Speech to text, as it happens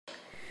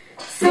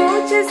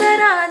सोच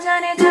जरा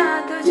जाने जा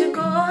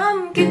तुझको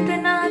हम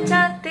कितना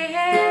चाहते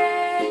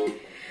हैं,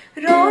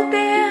 रोते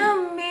हैं हम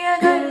भी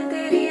अगर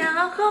तेरी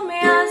आंखों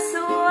में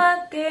आंसू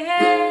आते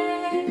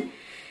हैं।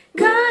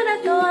 गाना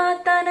तो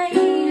आता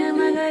नहीं है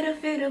मगर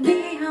फिर भी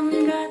हम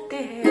गाते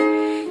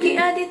हैं कि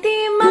अदिति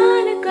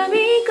मान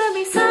कभी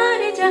कभी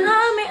सारे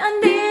जहां में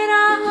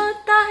अंधेरा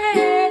होता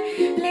है,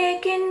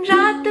 लेकिन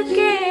रात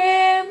के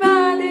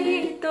बाद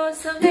ही तो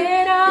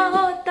सवेरा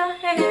होता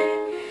है।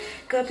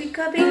 कभी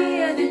कभी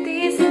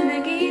अदिति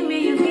जिंदगी में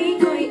यूं ही